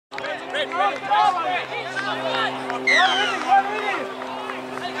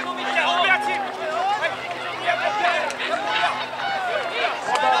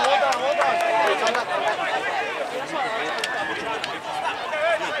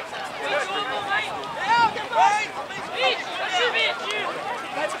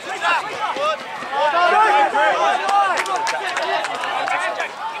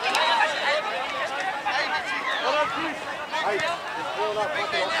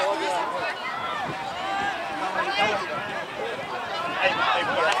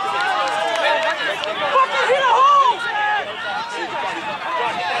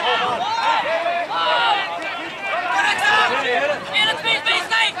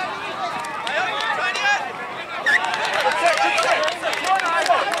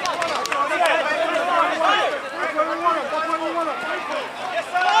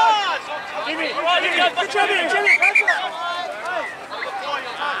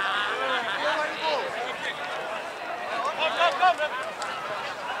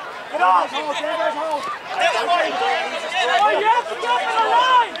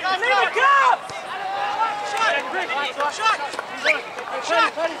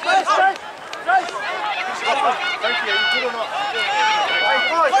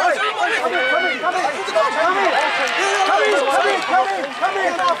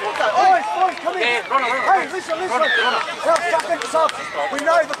We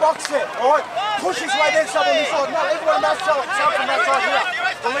know the box set, alright? Push his way then someone this side. No, everyone must sell from that side here.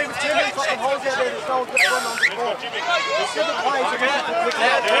 We'll leave too many fucking holes out there that no one gets run on the ball. The civil players are going to quick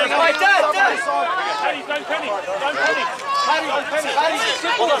out. Wait, Dad! Paddy, don't panic. Don't panic. Paddy, don't panic. Paddy,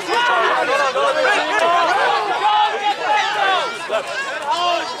 simple. No,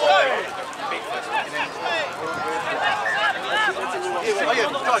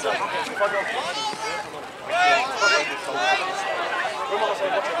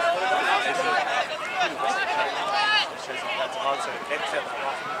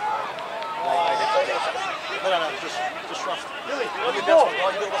 just trust. Really? You got to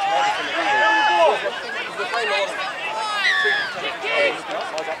watch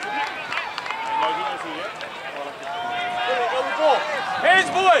hands,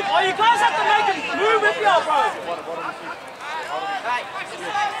 boys! Oh, you guys have to make him move with you, bro!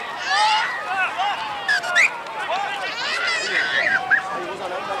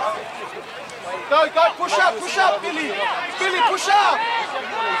 Go, push up, Billy! Billy, push up!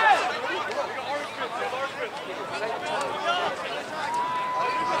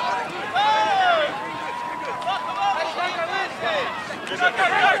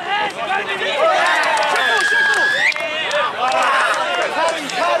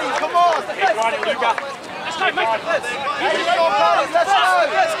 Paddy, come on! Keep riding, Luca. Let's go, mate! Let's go!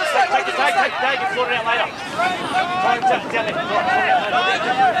 Take the tag and sort it out later. Try and down there.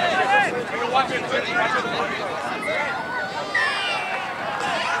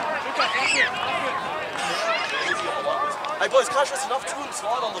 Hey boys, can't trust enough to them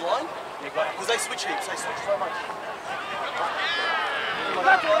slide on the line? Because they switch heaps, they switch so much.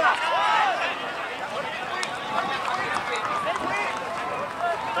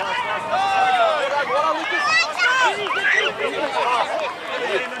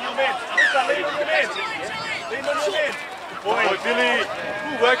 Boy, Billy!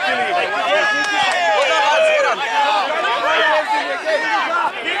 Good work, Billy!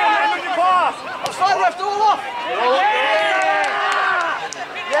 Offside left, all off!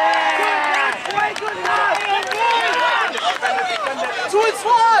 Two and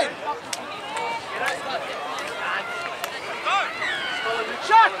slide!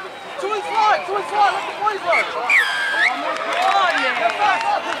 Shot! Two and slide! Let the boys work!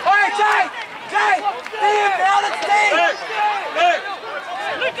 Alright, Jay! Team! Now let's team!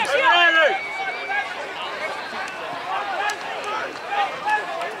 Lucas, here!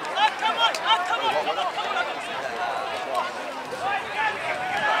 Come on!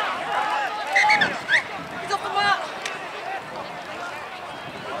 He's off the mark!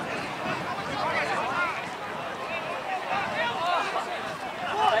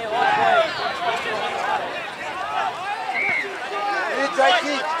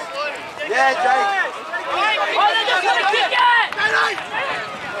 Jake. Yeah, Jake. Oh, they're just going to kick it!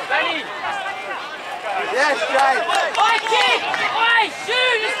 Danny! Yes, Jake. Oi, kick! Oi,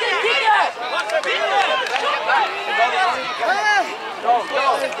 shoot! Just get a kick it! Go.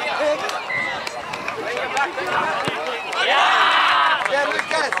 Yeah,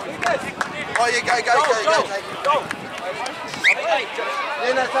 Lucas. Oh, yeah, go. Take it. Go.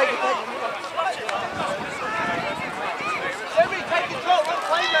 Yeah, no, take it. Take control, don't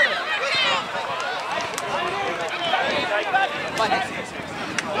play better.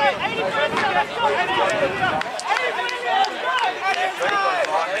 Wait, 80%.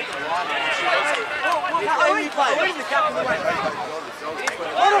 Let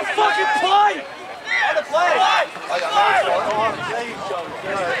him fucking play! Let him play!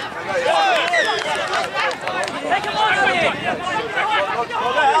 Take him on, Ian!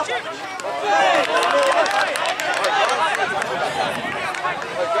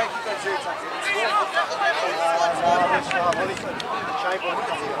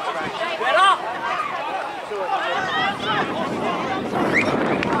 Get up!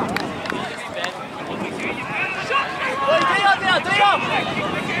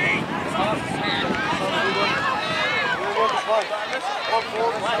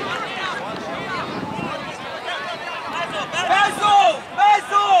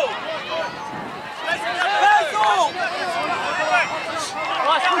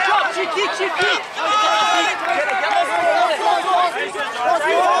 Nice, push up, cheeky!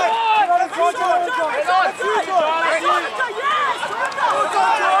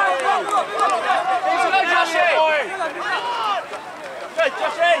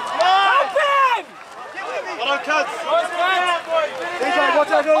 CJ, watch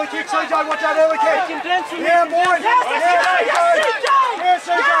that early kick, CJ, watch that early kick. Yeah, boy. Yeah, CJ.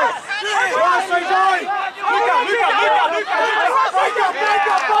 CJ.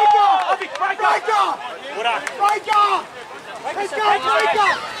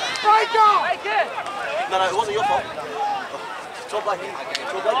 No, it wasn't your fault. It's all Blakey.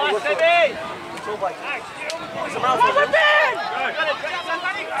 It's all Blakey. It's all Blakey.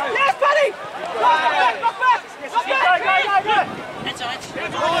 Yes, buddy! Knock back! Go! Get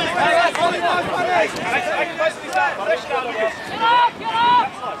up!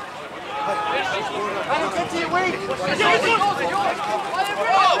 Get to your wing.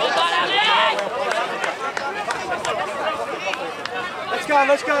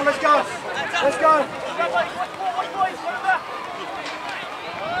 Let's go.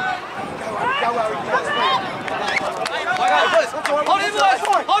 Go, Harry. Hold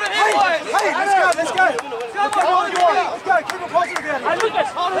him, boys! Hey, let's go. Let's go. Keep it positive out here. Hey, Lucas!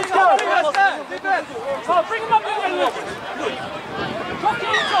 Let's go! Oh, bring him up there, good. Drop to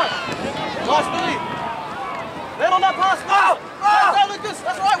the inside. Nice, Billy. Man on that pass. Oh! That's Lucas.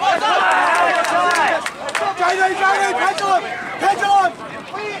 That's right. Well done. JD, pendulum.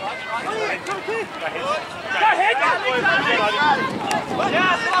 Go ahead!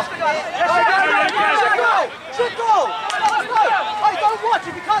 Chico! Hey, don't watch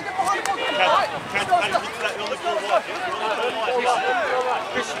if you can't get behind the ball.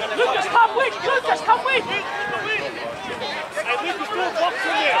 Lucas, come with! Lucas, come with! Hey, Lucas, do a box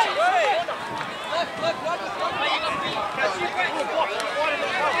in there.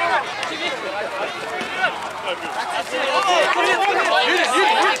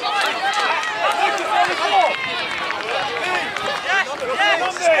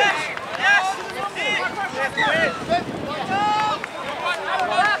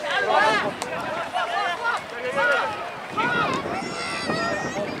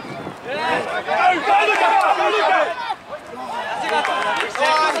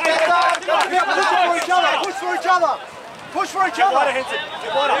 Push for each other.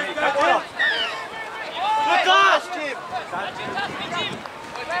 Good gosh, Jim.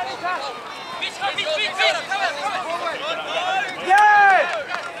 Yeah!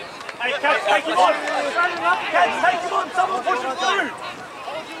 Hey, Cats, take him on. Cats, take him on. Someone push him through.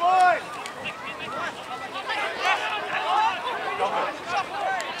 Hold your line.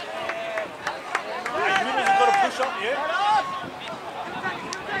 Hey, Winners have got to push up, yeah?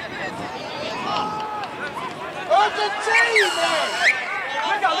 Argentina, man!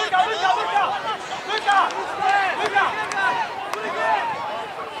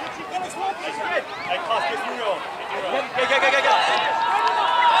 Hey, class, get you on. Go.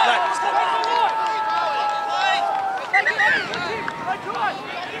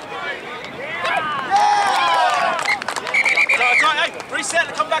 Hey, reset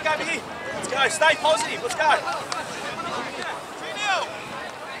and come back over here. Let's go. Stay positive. Let's go.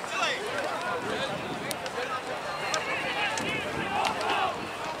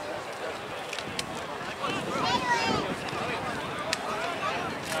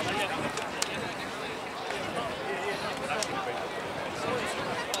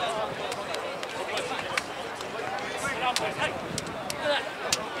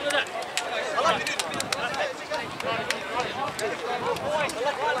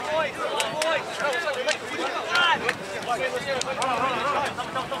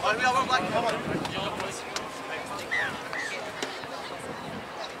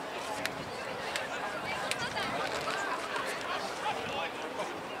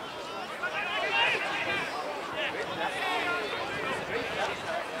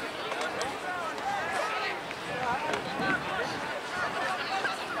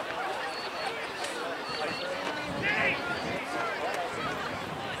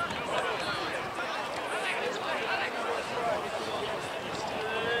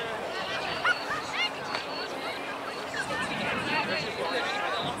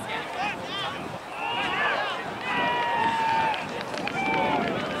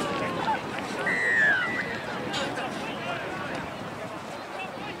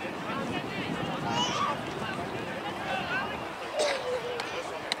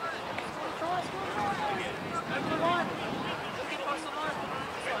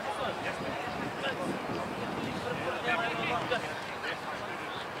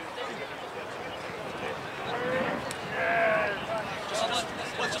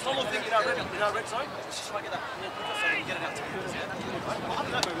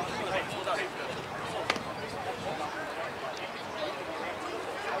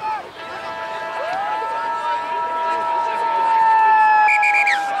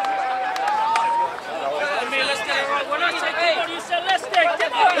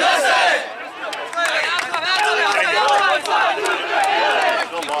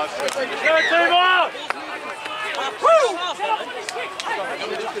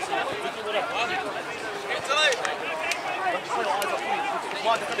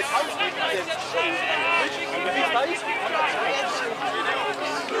 try to finish home. If he stays.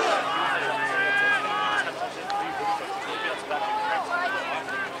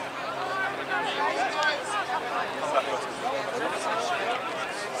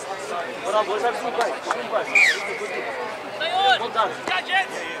 Well done, boys. Have some break. Stay on. Well done.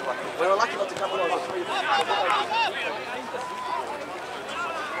 We're lucky not to come on the 3.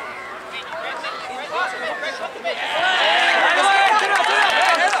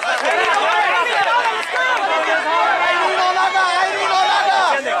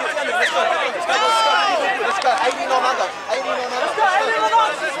 Let's go. 18 on under. 18 on under. Let's go. 18 on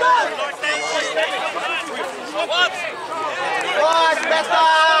under. Let's go. Nice,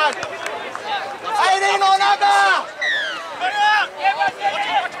 Beston. 18 on under.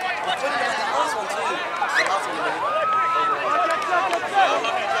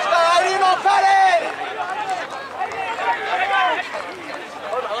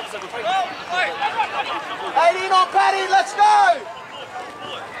 On Paddy, let's go!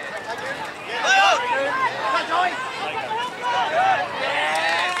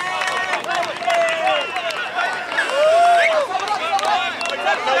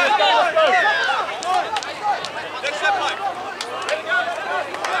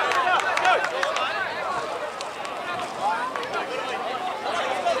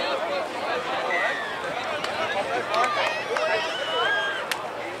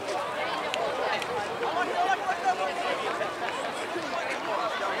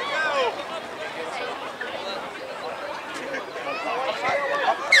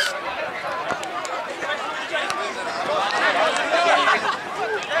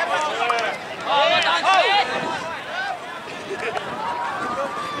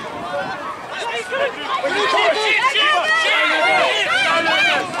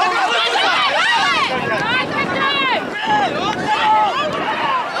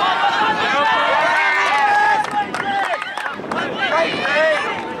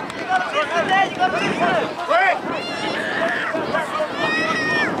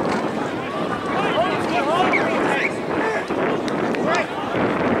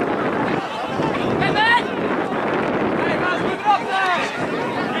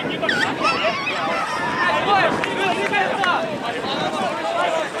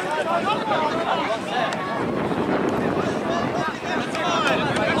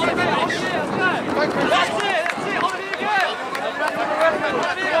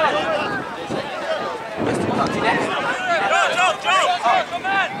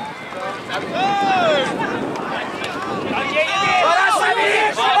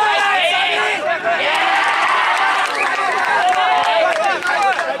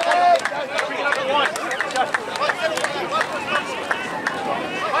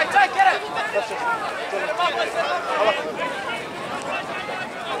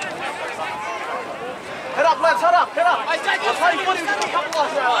 Head up, lads, head up, head up. Play footy, we've got a couple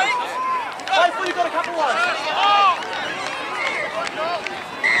lines now. Play footy, you've got a couple lines.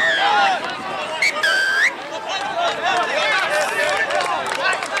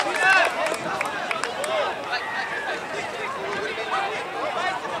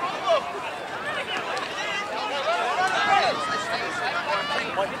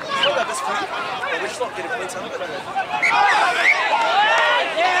 Still got this footy, but we're just not getting points out of it.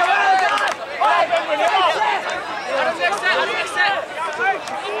 Yeah, well done!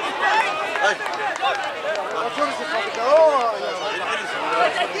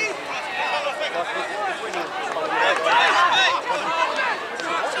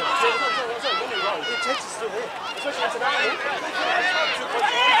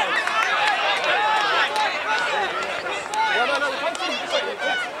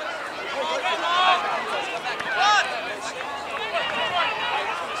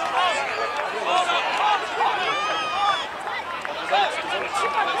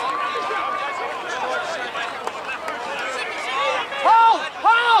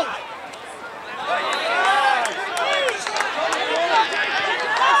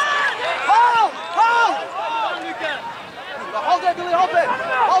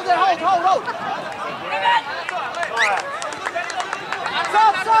 Hold.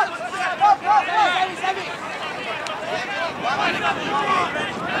 Stop.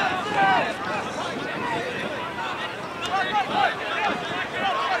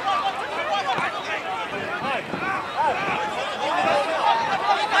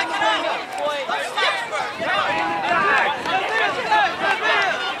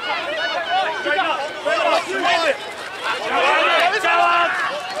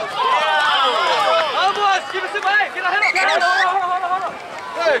 Give us a break. Get a head up. Hold on.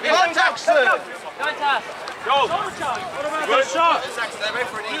 Contact, sir. Go. Good shot.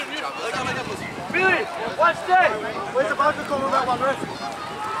 Where's the bunker call on that one, ref?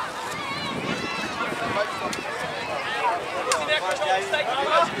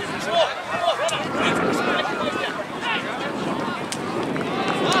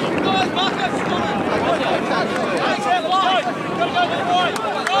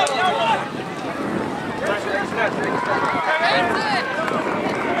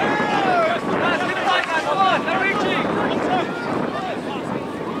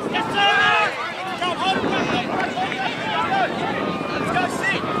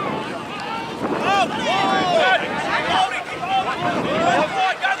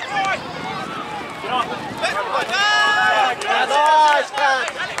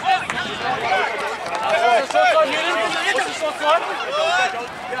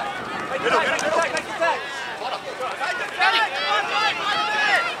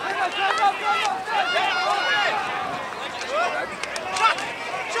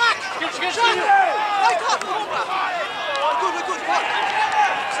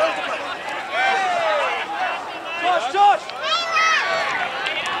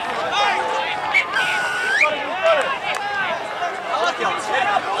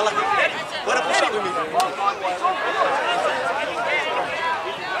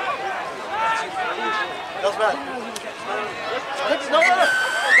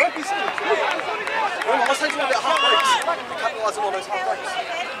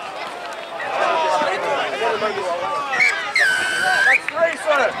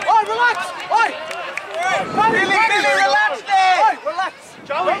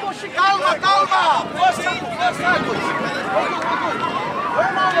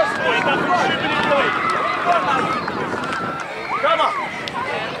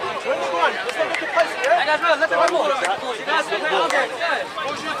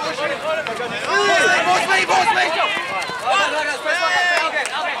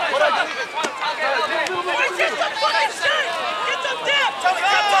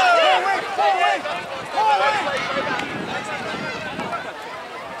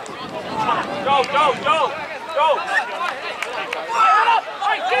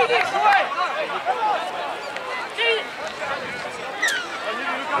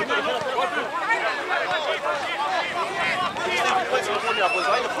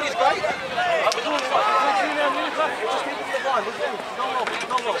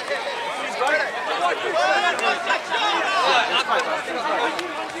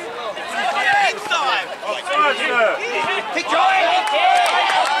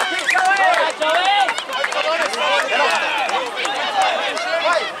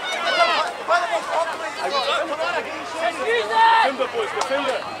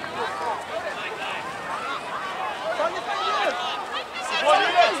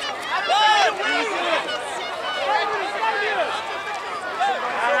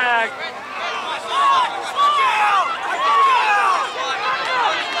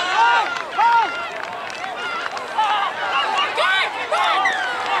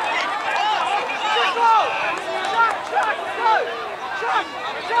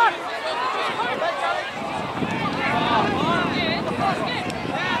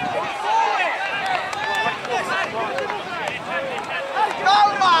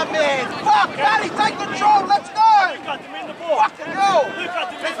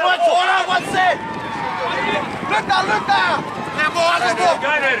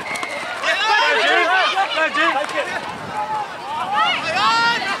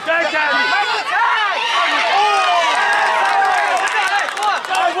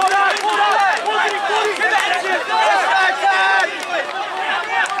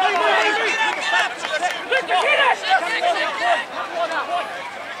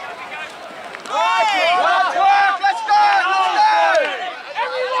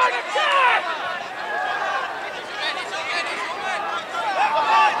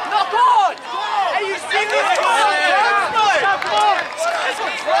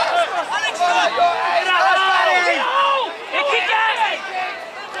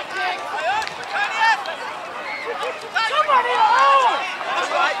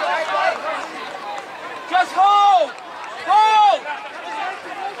 Just hold! Hold!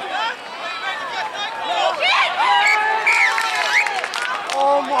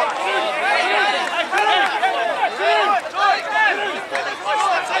 Oh my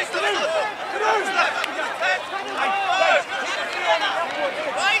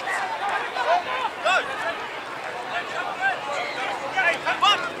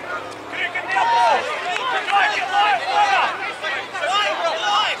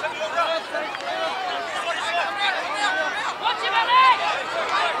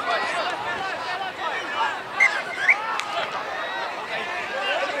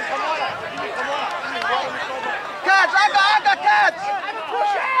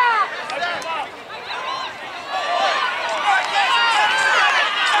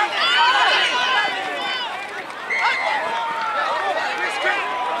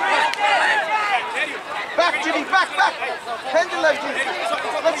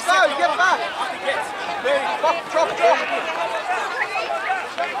Let's go, get back. Drop.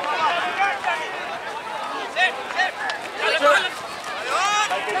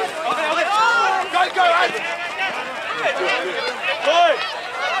 Go, Andy. Go.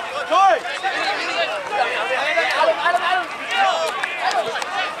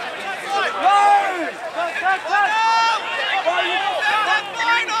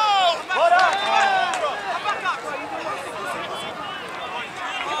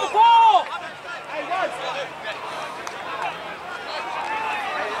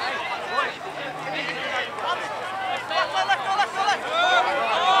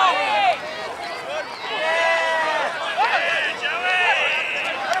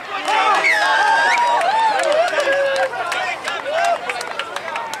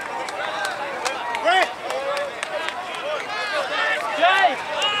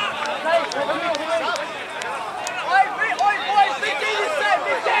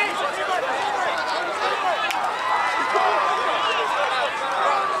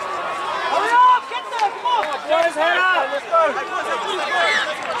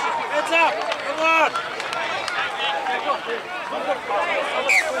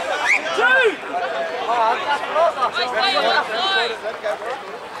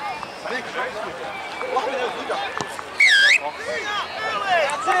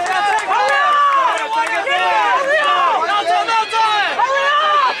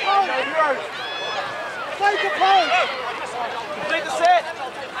 Complete the set.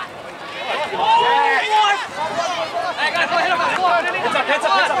 Hey guys, go ahead of us. Heads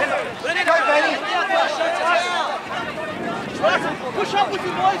up. Go, Benny. Push up with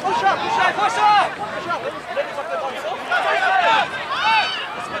you boys, push up.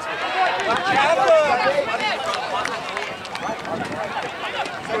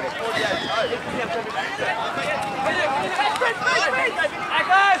 Hey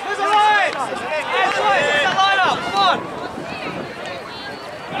guys, where's the line? Hey boys, where's the line up? Come on.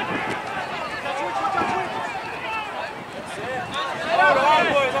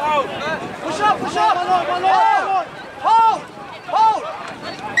 Push up! Hold!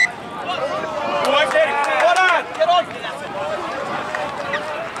 Get on!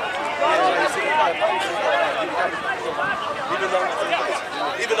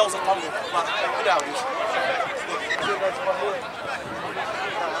 Even though it's a tumble, but get out.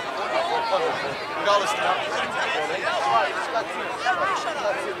 Regardless of that.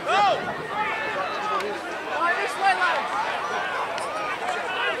 This way, lads!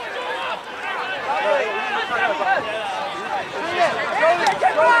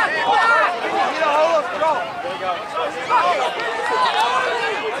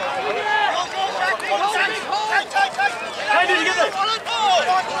 How did you get there?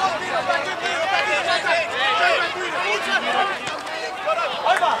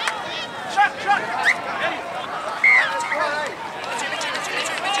 Over! Shut!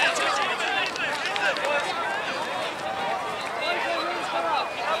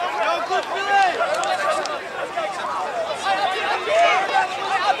 Go, good play!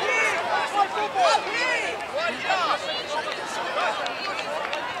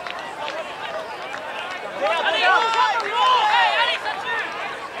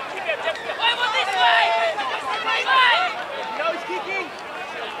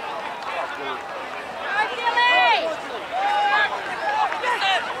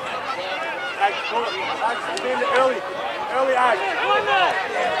 Early act. Hold on.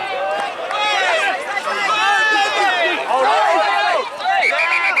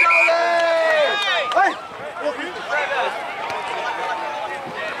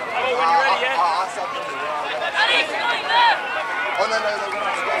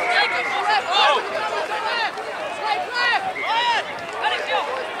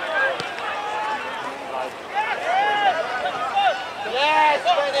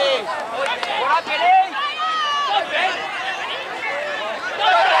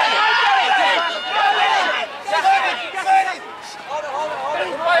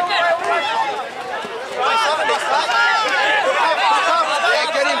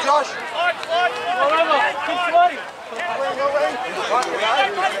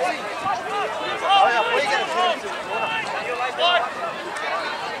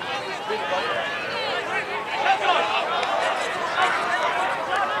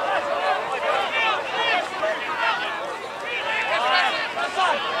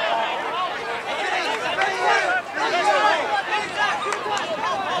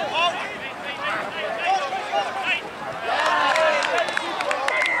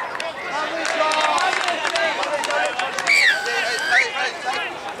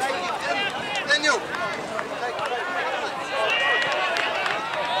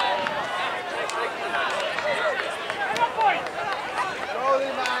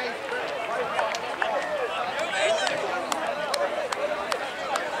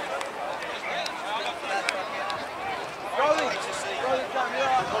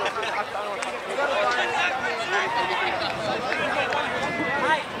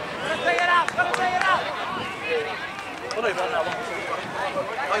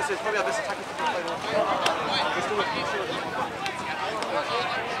 Like I said, it's probably our best attacking football player.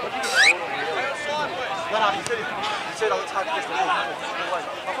 No, he said I'll attack against the wall.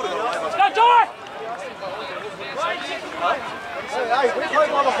 I thought it was Go, Timor! Hey, we're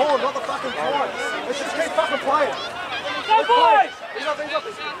playing on the horn, not the fucking horn. Let's just keep fucking playing. Go, boys! He's up.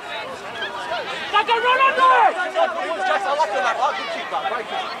 Now go, run on there! Jackson, I like that. Good kick, man.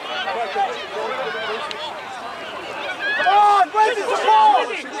 Great kick. Come on, where's his support?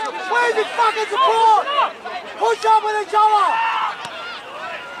 Where's his fucking support? Push up with each other.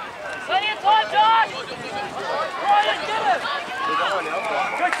 Stay in time, Josh! Ryan, get him!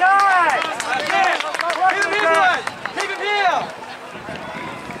 Good time. Keep him here. Keep him here.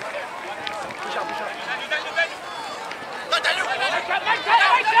 Push up. Make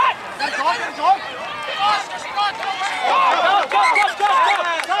that! Stop!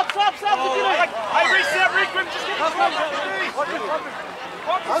 Hey, reset, regroup, just get the front.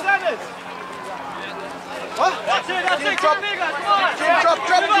 What percentage? What? That's it, come bigger, come on! Drop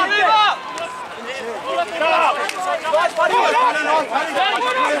it. Leave up! Nice, buddy.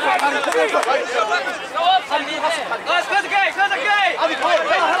 Guys, close the gate!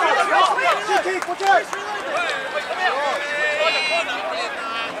 Watch out.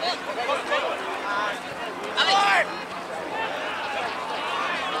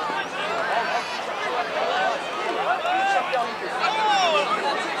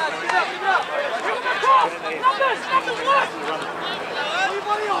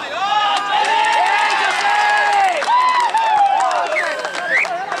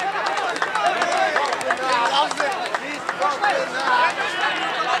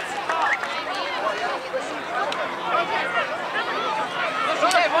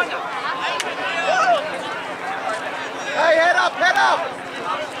 Hey, head up!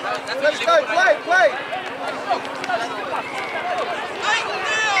 Let's go, play!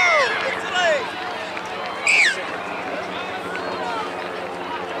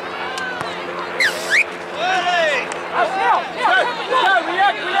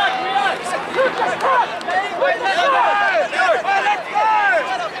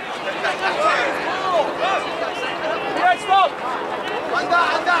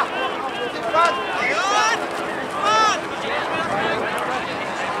 Anda!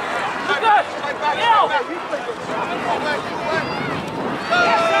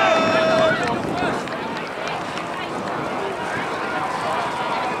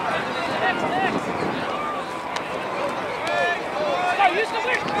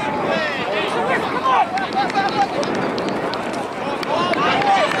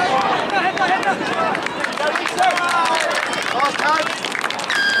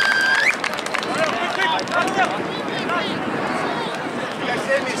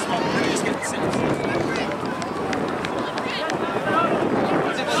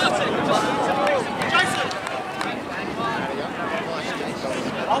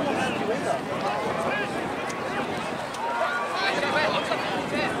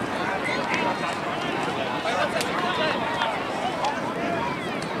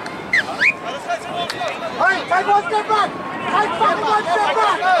 Take one step back! Take fucking one step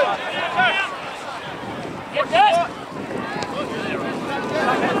back! Get that!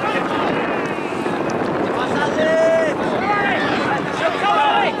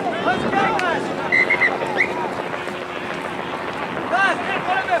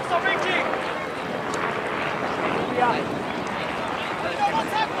 Stop reaching!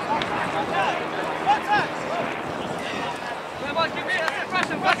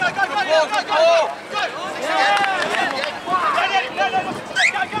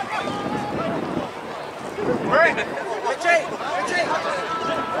 Richie!